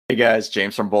Hey guys,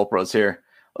 James from Bolt Bros here.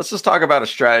 Let's just talk about a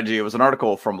strategy. It was an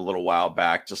article from a little while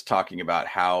back just talking about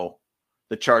how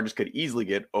the Chargers could easily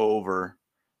get over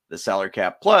the salary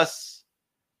cap. Plus,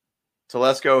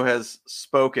 Telesco has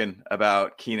spoken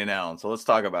about Keenan Allen. So let's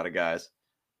talk about it, guys.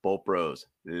 Bolt Bros,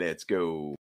 let's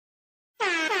go.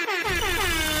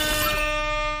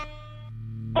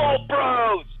 Bolt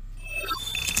Bros!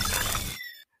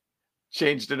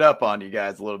 Changed it up on you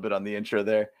guys a little bit on the intro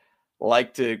there.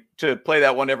 Like to play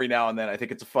that one every now and then. I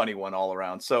think it's a funny one all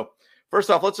around. So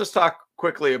first off, let's just talk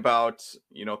quickly about,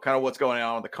 kind of what's going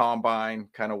on with the combine,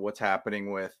 kind of what's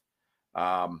happening with,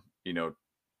 Tom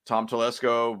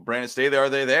Telesco, Brandon Staley. Are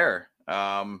they there?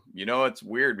 It's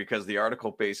weird because the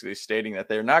article basically stating that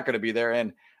they're not going to be there.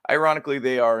 And ironically,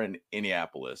 they are in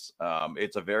Indianapolis.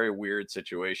 It's a very weird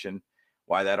situation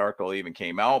why that article even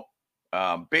came out.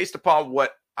 Based upon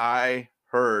what I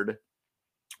heard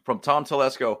from Tom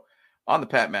Telesco on the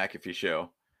Pat McAfee show,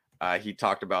 he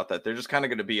talked about that they're just kind of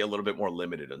going to be a little bit more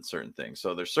limited on certain things.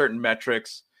 So there's certain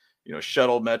metrics,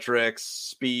 shuttle metrics,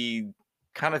 speed,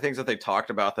 kind of things that they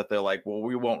talked about that they're like, well,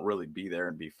 we won't really be there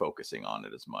and be focusing on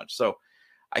it as much. So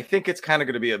I think it's kind of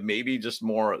going to be maybe just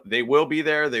more, they will be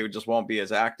there. They just won't be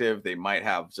as active. They might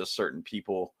have just certain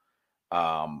people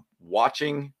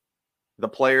watching the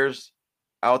players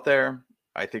out there.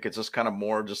 I think it's just kind of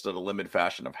more just in a limited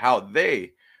fashion of how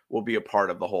they will be a part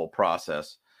of the whole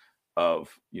process of,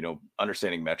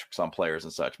 understanding metrics on players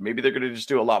and such. Maybe they're going to just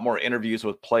do a lot more interviews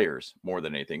with players more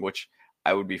than anything, which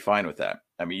I would be fine with that.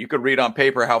 I mean, you could read on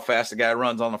paper how fast a guy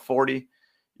runs on the 40.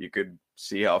 You could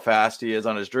see how fast he is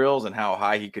on his drills and how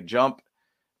high he could jump.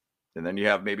 And then you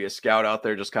have maybe a scout out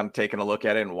there just kind of taking a look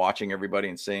at it and watching everybody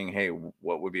and saying, hey,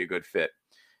 what would be a good fit?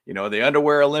 The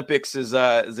underwear Olympics is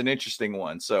an interesting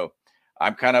one. So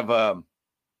I'm kind of,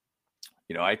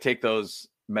 I take those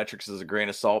metrics as a grain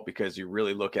of salt because you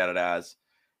really look at it as,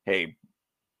 hey,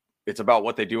 it's about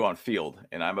what they do on field.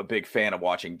 And I'm a big fan of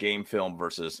watching game film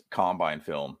versus combine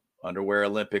film. Underwear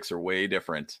Olympics are way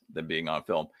different than being on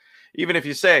film. Even if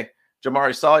you say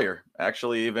Jamari Sawyer,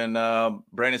 actually, even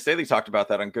Brandon Staley talked about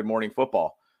that on Good Morning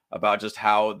Football, about just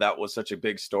how that was such a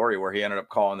big story where he ended up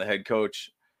calling the head coach,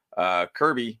 Coach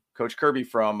Kirby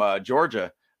from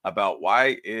Georgia, about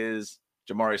why is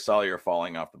Jamari Sawyer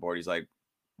falling off the board. He's like,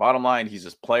 bottom line, he's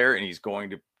this player and he's going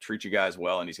to treat you guys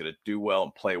well and he's going to do well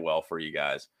and play well for you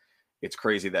guys. It's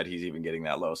crazy that he's even getting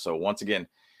that low. So once again,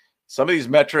 some of these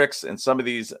metrics and some of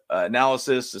these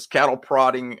analysis, this cattle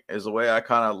prodding is the way I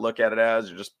kind of look at it as.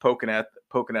 You're just poking at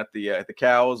the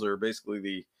cows, or basically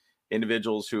the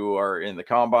individuals who are in the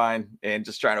combine, and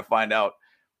just trying to find out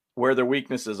where their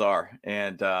weaknesses are.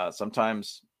 And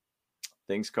sometimes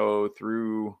things go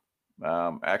through,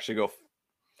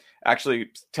 actually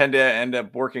tend to end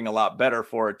up working a lot better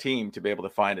for a team to be able to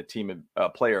find a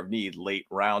player of need late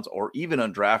rounds, or even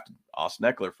undrafted. Austin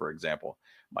Eckler, for example,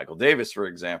 Michael Davis, for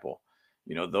example,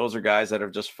 those are guys that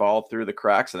have just fallen through the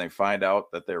cracks and they find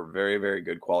out that they're very, very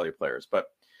good quality players. But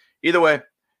either way,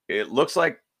 it looks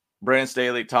like Brandon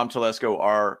Staley, Tom Telesco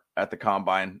are at the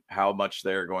combine. How much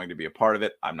they're going to be a part of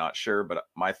it, I'm not sure, but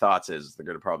my thoughts is they're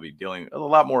going to probably be dealing a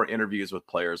lot more interviews with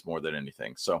players more than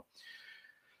anything. So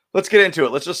let's get into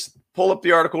it. Let's just pull up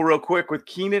the article real quick with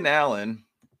Keenan Allen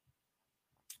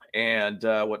and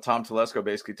what Tom Telesco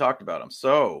basically talked about him.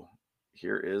 So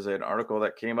here is an article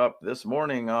that came up this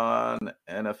morning on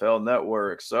NFL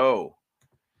Network. So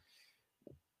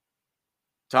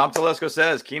Tom Telesco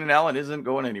says Keenan Allen isn't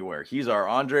going anywhere. He's our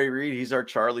Andre Reed. He's our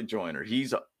Charlie Joyner.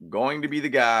 He's going to be the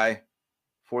guy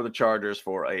for the Chargers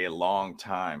for a long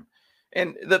time.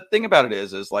 And the thing about it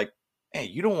is like, hey,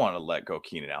 you don't want to let go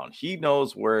Keenan Allen. He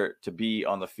knows where to be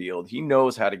on the field. He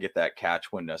knows how to get that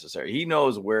catch when necessary. He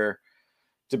knows where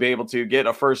to be able to get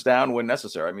a first down when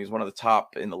necessary. I mean, he's one of the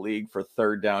top in the league for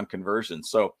third down conversions.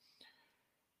 So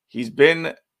he's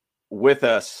been with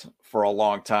us for a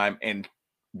long time and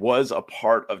was a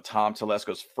part of Tom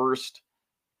Telesco's first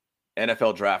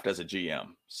NFL draft as a GM.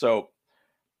 So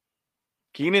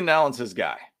Keenan Allen's his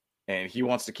guy, and he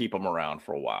wants to keep him around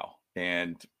for a while.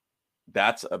 And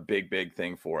that's a big, big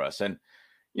thing for us. And,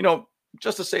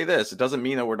 just to say this, it doesn't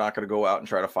mean that we're not going to go out and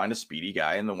try to find a speedy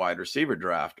guy in the wide receiver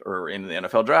draft or in the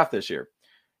NFL draft this year.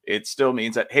 It still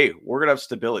means that, hey, we're going to have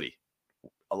stability.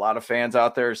 A lot of fans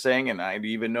out there are saying, and I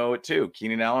even know it too,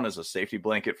 Keenan Allen is a safety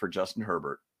blanket for Justin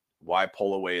Herbert. Why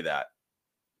pull away that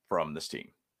from this team?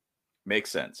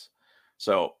 Makes sense.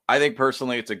 So I think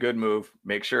personally it's a good move.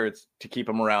 Make sure it's to keep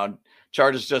him around.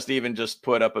 Chargers just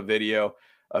put up a video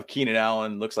of Keenan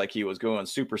Allen. Looks like he was going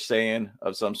Super Saiyan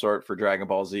of some sort for Dragon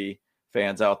Ball Z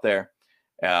fans out there.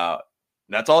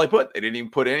 That's all they put. They didn't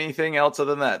even put anything else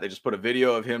other than that. They just put a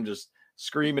video of him just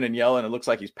screaming and yelling. It looks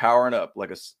like he's powering up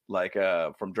like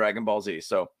from Dragon Ball Z.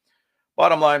 So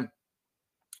bottom line,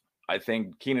 I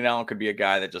think Keenan Allen could be a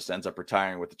guy that just ends up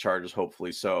retiring with the Chargers,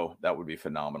 hopefully. So that would be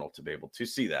phenomenal to be able to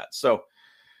see that. So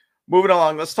moving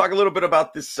along, let's talk a little bit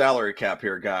about this salary cap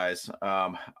here, guys.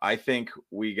 I think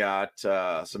we got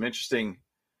some interesting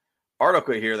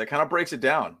article here that kind of breaks it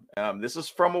down. This is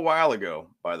from a while ago,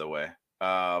 by the way.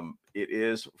 It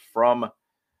is from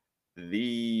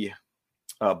the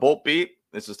Bolt Beat.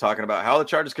 This is talking about how the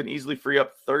Chargers can easily free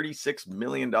up $36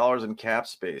 million in cap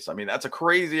space. I mean, that's a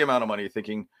crazy amount of money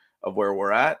thinking of where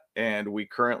we're at. And we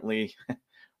currently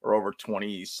are over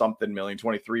 20-something million,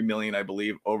 23 million, I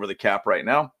believe, over the cap right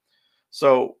now.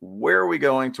 So where are we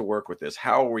going to work with this?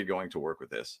 How are we going to work with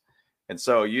this? And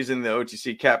so using the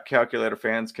OTC cap calculator,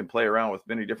 fans can play around with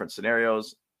many different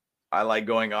scenarios. I like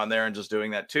going on there and just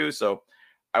doing that too. So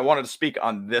I wanted to speak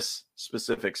on this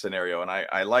specific scenario. And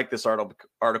I like this article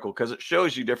because it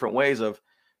shows you different ways of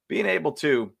being able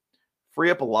to free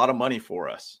up a lot of money for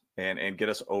us and get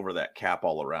us over that cap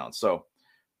all around. So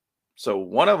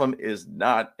one of them is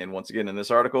not, and once again in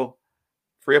this article,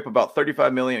 free up about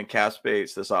 35 million in cap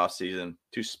space this offseason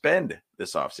to spend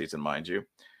this offseason, mind you.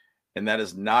 And that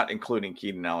is not including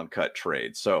Keenan Allen cut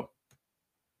trade. So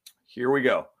here we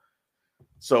go.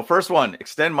 So first one,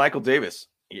 extend Michael Davis.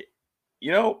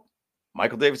 You know,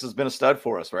 Michael Davis has been a stud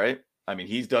for us, right? I mean,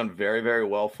 he's done very, very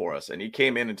well for us. And he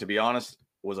came in and, to be honest,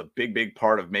 was a big, big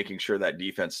part of making sure that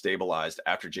defense stabilized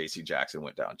after J.C. Jackson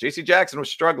went down. J.C. Jackson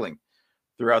was struggling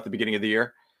throughout the beginning of the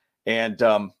year. And,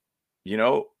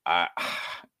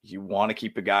 you want to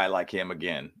keep a guy like him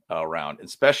again around,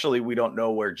 especially we don't know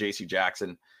where J.C.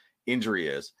 Jackson injury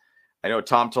is. I know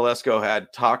Tom Telesco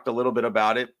had talked a little bit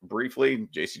about it briefly.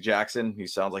 J.C. Jackson, he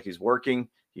sounds like he's working.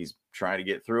 He's trying to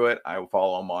get through it. I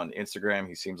follow him on Instagram.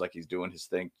 He seems like he's doing his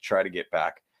thing to try to get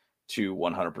back to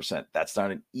 100%. That's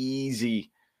not an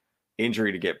easy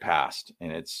injury to get past.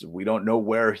 And we don't know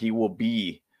where he will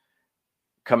be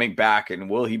coming back. And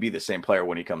will he be the same player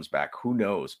when he comes back? Who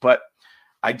knows? But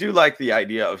I do like the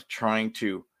idea of trying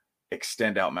to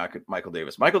extend out Michael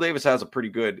Davis. Michael Davis has a pretty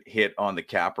good hit on the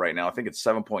cap right now. I think it's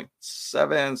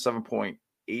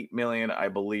 7.8 million, I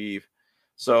believe.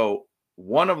 So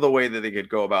one of the way that they could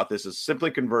go about this is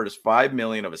simply convert his $5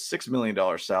 million of a $6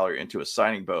 million salary into a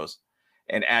signing bonus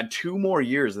and add 2 more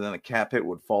years, and then the cap hit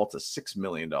would fall to $6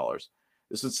 million.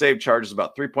 This would save Chargers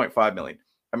about $3.5 million.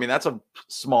 I mean, that's a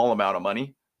small amount of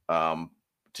money to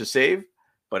save,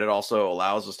 but it also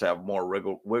allows us to have more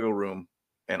wiggle room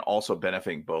and also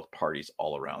benefiting both parties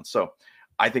all around. So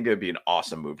I think it would be an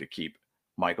awesome move to keep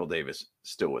Michael Davis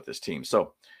still with this team.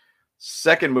 So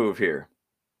second move here.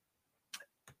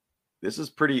 This is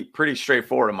pretty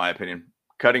straightforward in my opinion.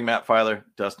 Cutting Matt Filer,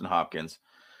 Dustin Hopkins.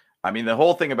 I mean, the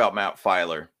whole thing about Matt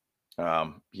Filer,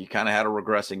 he kind of had a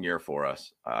regressing year for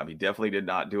us. He definitely did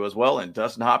not do as well. And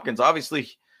Dustin Hopkins,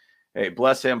 obviously, hey,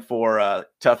 bless him for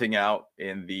toughing out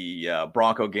in the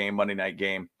Bronco game, Monday night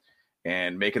game,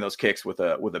 and making those kicks with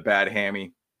a bad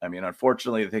hammy. I mean,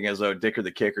 unfortunately, the thing is, though, Dicker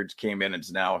the kicker just came in and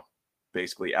has now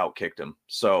basically outkicked him.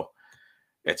 So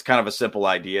it's kind of a simple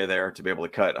idea there to be able to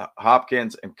cut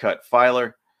Hopkins and cut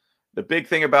Filer. The big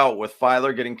thing about with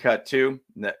Filer getting cut too,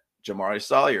 Jamari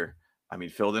Salyer, I mean,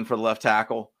 filled in for the left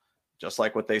tackle, just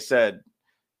like what they said.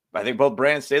 I think both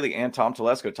Brandon Staley and Tom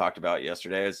Telesco talked about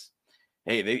yesterday is,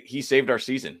 hey, he saved our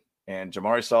season. And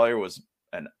Jamari Salyer was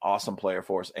an awesome player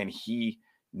for us, and he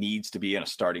needs to be in a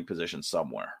starting position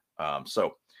somewhere.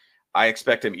 So I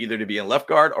expect him either to be in left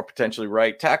guard or potentially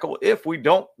right tackle if we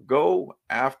don't go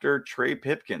after Trey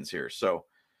Pipkins here. So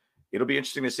it'll be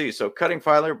interesting to see. So cutting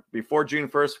Filer before June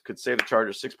 1st could save the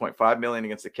Chargers $6.5 million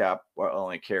against the cap while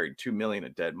only carried $2 million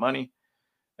in dead money.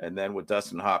 And then with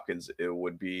Dustin Hopkins, it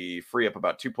would be free up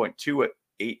about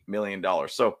 $2.28 million.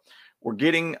 So we're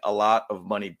getting a lot of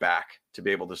money back to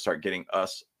be able to start getting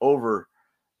us over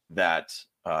that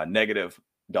negative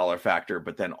dollar factor,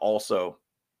 but then also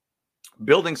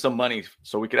building some money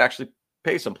so we could actually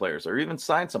pay some players or even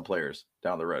sign some players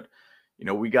down the road. You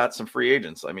know, we got some free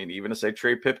agents. I mean, even to say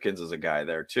Trey Pipkins is a guy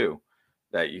there too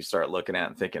that you start looking at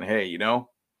and thinking, hey, you know,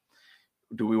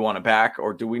 do we want to back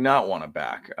or do we not want to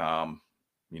back?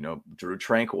 Drew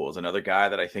Tranquil is another guy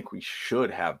that I think we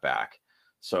should have back.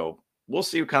 So we'll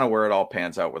see kind of where it all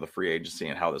pans out with the free agency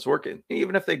and how this works,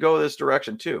 even if they go this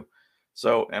direction too.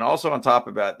 So, and also on top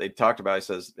of that, they talked about, he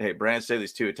says, hey, Brandon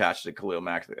Staley's too attached to Khalil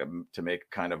Mack to make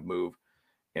a kind of move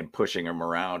in pushing him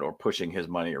around or pushing his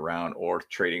money around or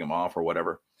trading him off or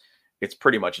whatever. It's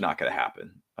pretty much not going to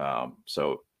happen.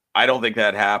 So I don't think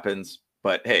that happens,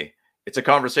 but hey, it's a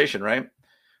conversation, right?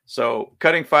 So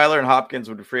cutting Filer and Hopkins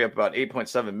would free up about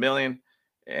 $8.7 million.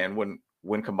 And when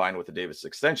when combined with the Davis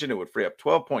extension, it would free up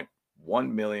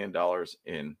 $12.1 million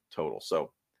in total.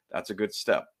 So that's a good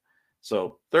step.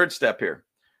 So third step here,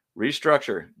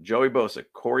 restructure Joey Bosa,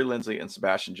 Corey Linsley, and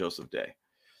Sebastian Joseph Day.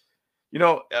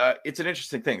 It's an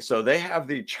interesting thing. So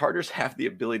the Chargers have the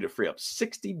ability to free up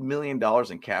 $60 million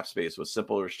in cap space with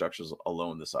simple restructures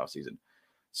alone this offseason.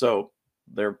 So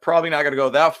they're probably not going to go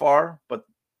that far, but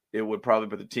it would probably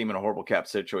put the team in a horrible cap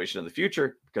situation in the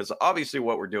future, because obviously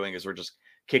what we're doing is we're just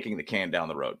kicking the can down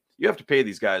the road. You have to pay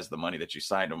these guys the money that you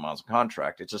signed them on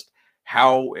contract. It's just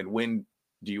how and when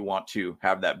do you want to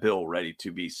have that bill ready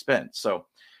to be spent? So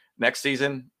next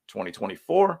season,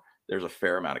 2024, there's a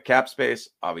fair amount of cap space.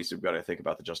 Obviously, we've got to think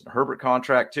about the Justin Herbert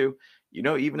contract too.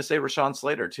 Even to say Rashawn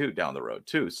Slater too down the road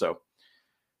too. So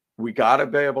we got to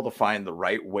be able to find the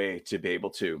right way to be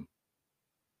able to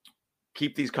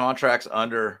keep these contracts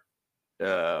under,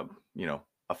 a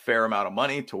fair amount of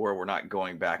money to where we're not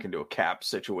going back into a cap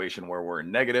situation where we're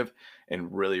in negative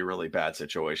and really, really bad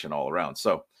situation all around.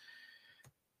 So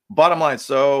bottom line,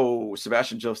 so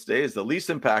Sebastian Joseph Day is the least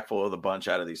impactful of the bunch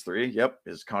out of these three. Yep,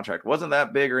 his contract wasn't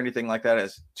that big or anything like that.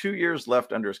 Has 2 years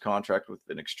left under his contract with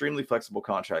an extremely flexible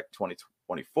contract,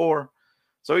 2024.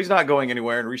 So he's not going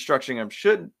anywhere, and restructuring him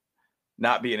should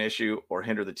not be an issue or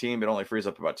hinder the team. It only frees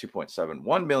up about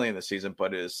 $2.71 million this season,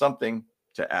 but it is something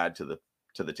to add to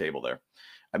the table there.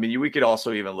 We could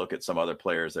also even look at some other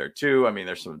players there too.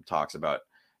 There's some talks about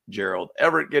Gerald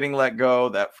Everett getting let go.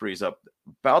 That frees up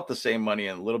about the same money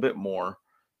and a little bit more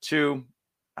too.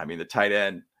 The tight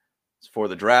end for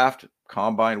the draft,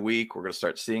 combine week, we're going to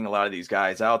start seeing a lot of these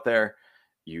guys out there.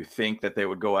 You think that they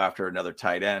would go after another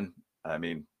tight end.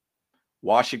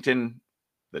 Washington,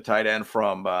 the tight end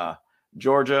from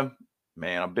Georgia,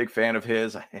 man, I'm a big fan of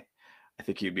his. I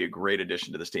think he'd be a great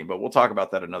addition to this team, but we'll talk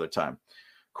about that another time.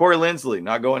 Corey Linsley,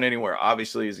 not going anywhere.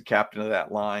 Obviously, he's a captain of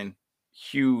that line.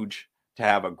 Huge to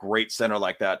have a great center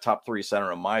like that, top 3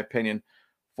 center, in my opinion,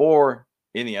 in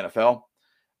the NFL.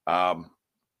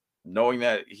 Knowing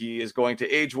that he is going to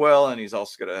age well and he's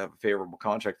also going to have a favorable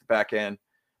contract at the back end,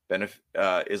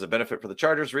 is a benefit for the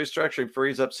Chargers. Restructuring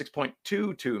frees up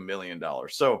 $6.22 million.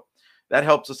 So that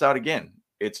helps us out again.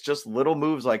 It's just little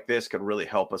moves like this could really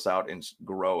help us out and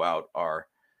grow out our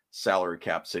salary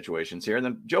cap situations here. And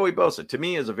then Joey Bosa, to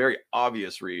me, is a very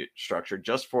obvious restructure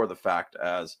just for the fact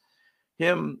as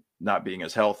him not being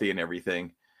as healthy and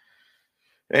everything,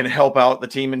 and help out the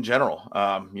team in general.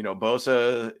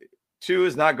 Bosa too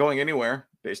is not going anywhere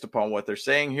based upon what they're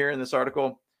saying here in this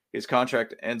article. His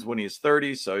contract ends when he's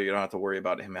 30, so you don't have to worry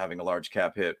about him having a large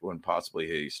cap hit when possibly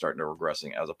he's starting to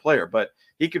regressing as a player. But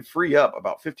he could free up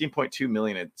about $15.2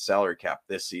 million in salary cap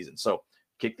this season. So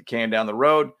kick the can down the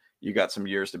road. You got some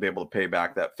years to be able to pay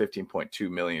back that $15.2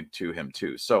 million to him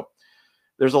too. So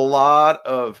there's a lot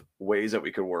of ways that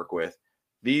we could work with.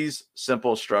 These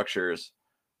simple structures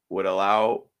would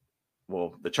allow,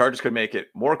 the Chargers could make it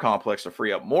more complex to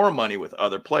free up more money with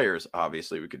other players.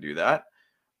 Obviously, we could do that.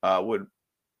 Would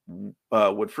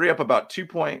free up about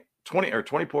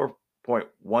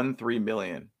 24.13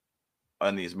 million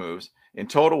on these moves. In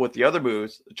total, with the other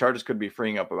moves, the Chargers could be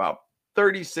freeing up about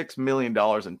 $36 million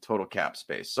in total cap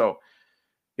space. So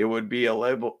it would be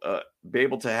able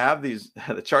to have these.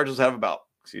 The Chargers have about,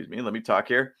 let me talk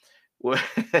here.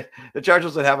 The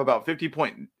Chargers would have about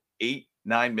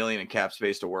 $50.89 million in cap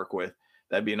space to work with.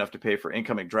 That'd be enough to pay for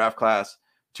incoming draft class,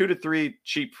 2 to 3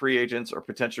 cheap free agents, or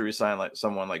potentially resign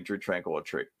someone like Drew Tranquill or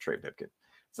Trey Pipkin.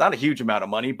 It's not a huge amount of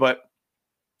money, but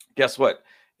guess what?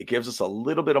 It gives us a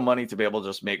little bit of money to be able to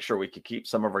just make sure we could keep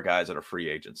some of our guys that are free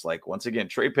agents. Like, once again,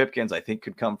 Trey Pipkins, I think,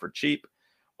 could come for cheap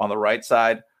on the right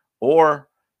side. Or,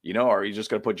 are you just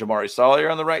going to put Jamari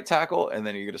Sawyer on the right tackle? And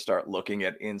then you're going to start looking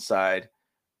at inside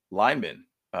linemen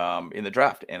in the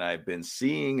draft. And I've been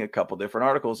seeing a couple different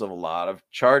articles of a lot of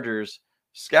Chargers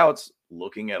scouts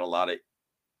looking at a lot of,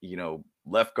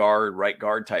 left guard, right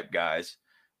guard type guys,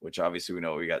 which obviously we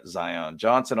know we got Zion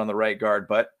Johnson on the right guard,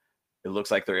 but it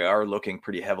looks like they are looking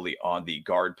pretty heavily on the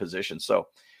guard position. So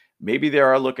maybe they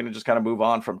are looking to just kind of move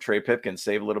on from Trey Pipkin,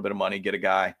 save a little bit of money, get a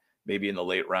guy maybe in the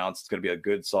late rounds. It's going to be a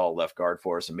good, solid left guard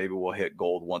for us. And maybe we'll hit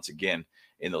gold once again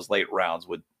in those late rounds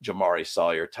with Jamari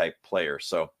Sawyer type player.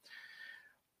 So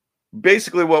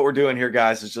basically what we're doing here,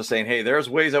 guys, is just saying, hey, there's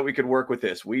ways that we could work with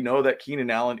this. We know that Keenan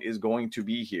Allen is going to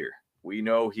be here. We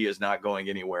know he is not going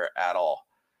anywhere at all.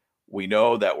 We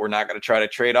know that we're not going to try to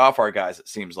trade off our guys, it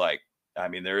seems like.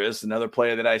 There is another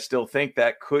player that I still think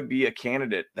that could be a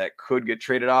candidate that could get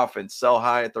traded off and sell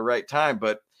high at the right time,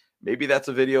 but maybe that's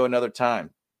a video another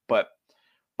time. But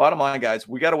bottom line, guys,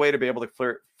 we got a way to be able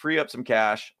to free up some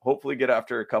cash, hopefully get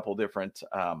after a couple different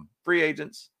free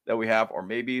agents that we have, or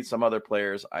maybe some other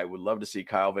players. I would love to see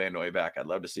Kyle Van Noy back. I'd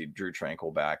love to see Drew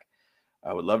Tranquil back.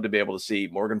 I would love to be able to see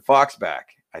Morgan Fox back.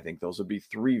 I think those would be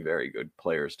 3 very good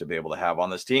players to be able to have on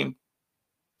this team.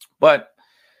 But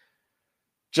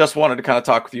just wanted to kind of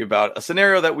talk with you about a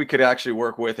scenario that we could actually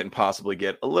work with and possibly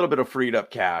get a little bit of freed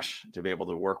up cash to be able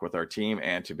to work with our team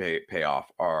and to pay off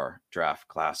our draft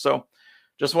class. So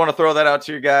just want to throw that out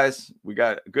to you guys. We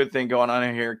got a good thing going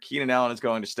on here. Keenan Allen is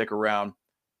going to stick around.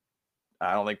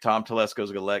 I don't think Tom Telesco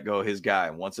is going to let go of his guy.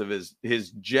 One of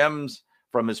his gems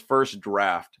from his first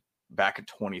draft back in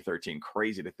 2013.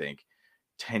 Crazy to think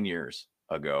 10 years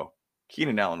ago.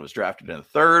 Keenan Allen was drafted in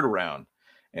the 3rd round,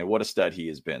 and what a stud he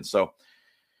has been. So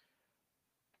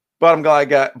bottom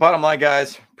line,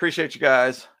 guys, appreciate you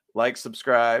guys. Like,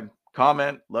 subscribe,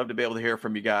 comment. Love to be able to hear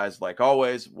from you guys. Like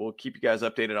always, we'll keep you guys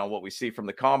updated on what we see from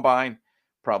the combine.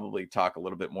 Probably talk a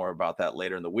little bit more about that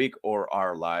later in the week or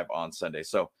our live on Sunday.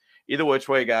 So either which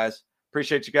way, guys,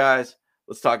 appreciate you guys.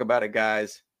 Let's talk about it,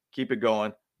 guys. Keep it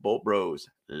going. Bolt Bros,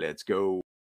 let's go.